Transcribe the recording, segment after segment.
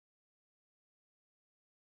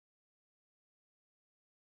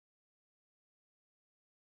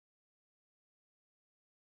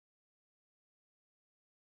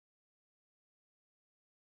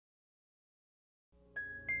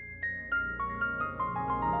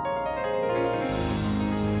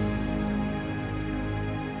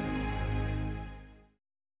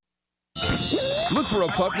Look for A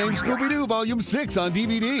Pup Named Scooby-Doo Volume 6 on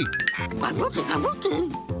DVD. I'm looking.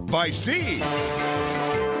 By sea.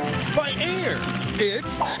 By air.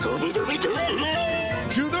 It's Scooby-Doo.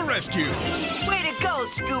 To the Rescue. Way to go,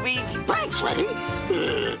 Scooby! Thanks, Freddy.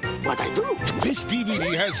 What I do? This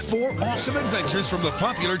DVD has 4 awesome adventures from the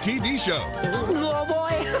popular TV show. Oh,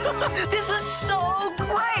 boy! This is so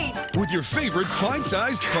great! With your favorite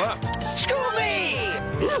fine-sized pup. Scooby!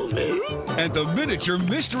 Me? And the miniature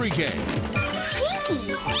mystery game.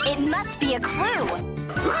 Jinkies! It must be a clue.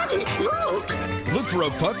 Freddy, look. Look for A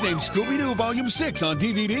Pup Named Scooby-Doo Volume 6 on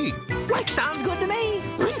DVD. Like, sounds good to me.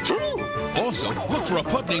 Me too. Also, look for A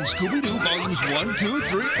Pup Named Scooby-Doo Volumes 1, 2,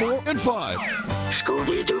 3, 4, and 5.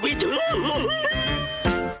 Scooby-Dooby-Doo.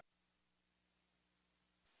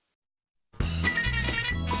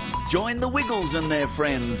 Join the Wiggles and their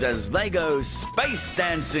friends as they go space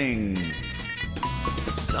dancing.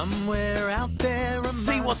 Somewhere out there.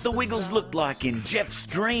 See what the Wiggles look like in Jeff's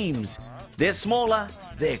dreams. They're smaller,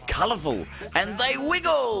 they're colourful, and they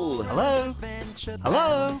wiggle. Hello?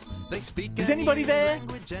 Hello? Is anybody there?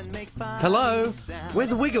 Hello? We're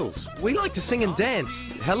the Wiggles. We like to sing and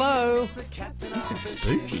dance. Hello? This is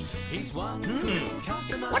spooky.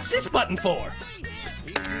 What's this button for?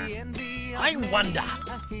 I wonder.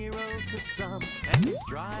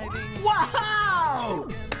 Wow!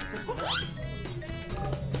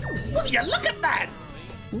 Will you look at that?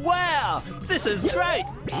 Wow, this is great!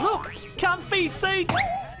 Look, comfy seats!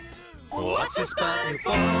 What's this button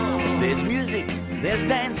for? There's music, there's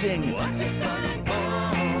dancing. What's this button for?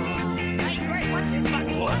 Hey, great, what's this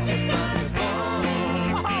button for? What's this button for?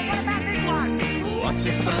 Oh, what about this one? What's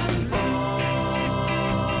this button for?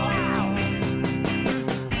 Wow!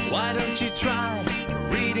 Why don't you try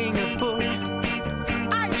reading a book?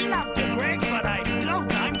 I'd love to, Greg, but I've no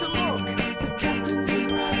time to look. The captain's in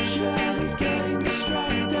rapture, he's getting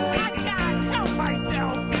distracted. I can't help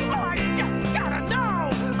myself. Oh, I just gotta know.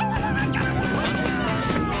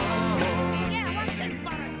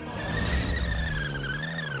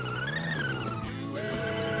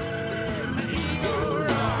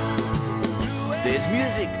 There's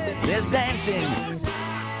music, there's dancing.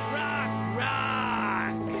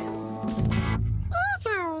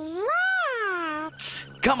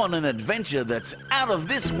 Come on an adventure that's out of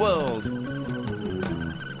this world.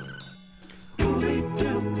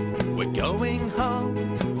 We're going home.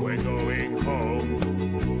 We're going home.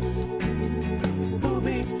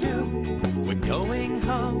 Scooby-Doo. We're going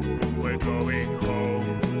home. We're going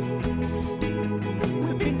home.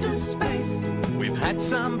 We've been to space. We've had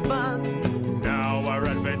some fun. Now our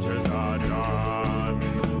adventures are done.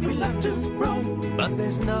 We love to roam, but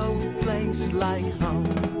there's no place like home.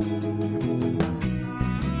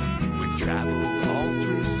 We've traveled all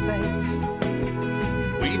through space.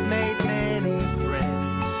 We've made many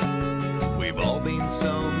friends. We've all been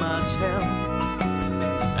so much help.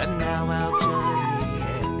 And now our journey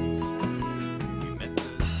ends.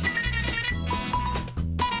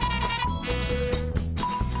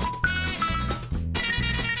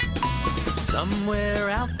 Somewhere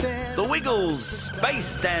out there. The Wiggles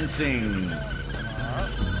space dancing.